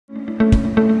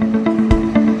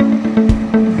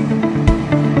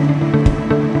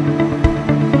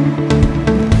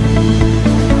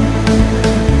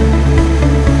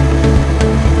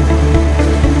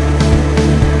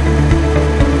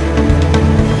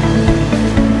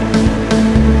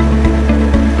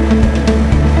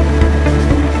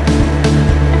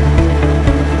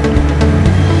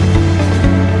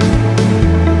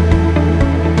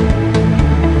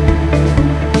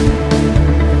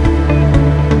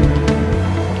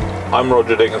I'm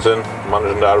Roger Dickinson,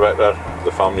 Managing Director of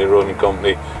the family-run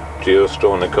company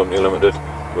Stannington Company Limited,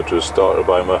 which was started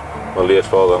by my late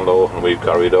father-in-law, and we've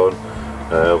carried on.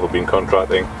 We've been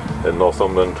contracting in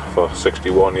Northumberland for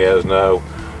 61 years now,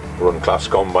 run CLAAS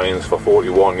combines for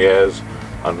 41 years,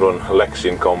 and run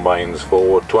LEXION combines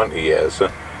for 20 years. The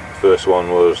first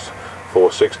one was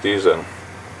 460s,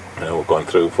 and we've gone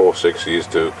through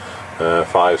 460s to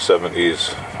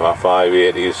 570s,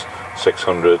 580s,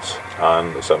 600s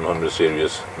and 700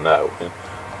 series now.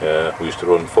 We used to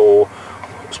run 4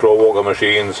 straw walker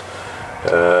machines.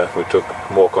 We took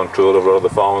more control over other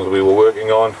farms we were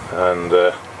working on, and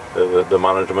the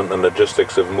management and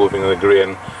logistics of moving the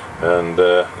grain, and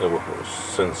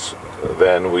since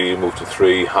then we moved to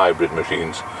 3 hybrid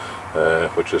machines,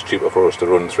 which is cheaper for us to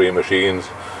run 3 machines.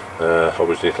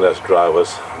 Obviously less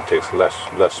drivers, it takes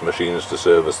less machines to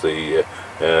service the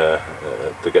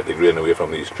to get the grain away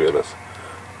from these trailers.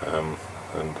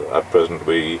 And at present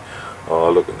we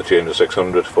are looking to change a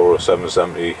 600 for a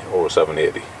 770 or a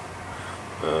 780.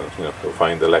 You'll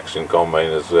find the LEXION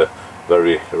combine is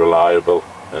very reliable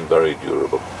and very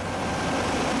durable.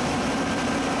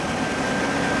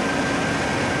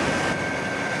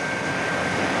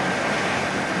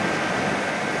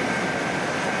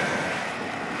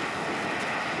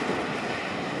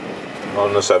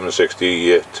 On the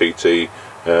 760 TT,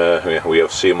 we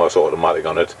have CMOS automatic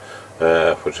on it,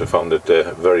 which I found it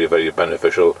very, very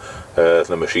beneficial.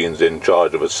 The machine's in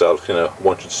charge of itself.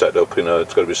 Once it's set up,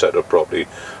 it's got to be set up properly,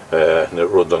 and it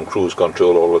runs on cruise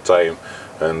control all the time,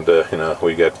 and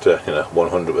we get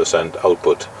 100%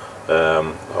 output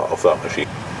of that machine.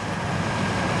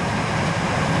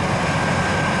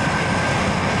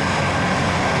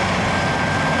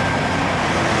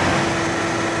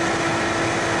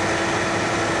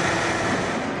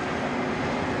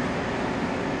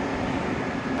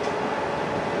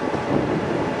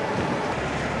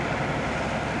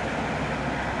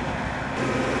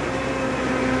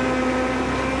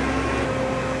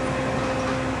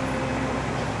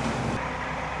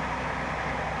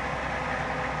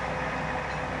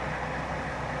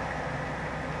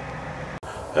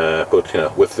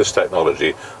 But with this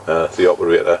technology, the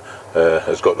operator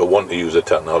has got to want to use the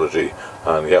technology,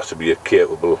 and he has to be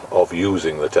capable of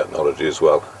using the technology as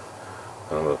well.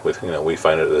 We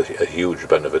find it a huge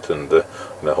benefit, and the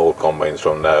whole combines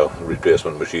from now,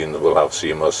 replacement machines will have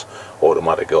CMOS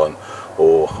automatic on,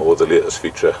 or the latest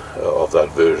feature of that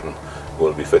version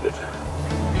will be fitted.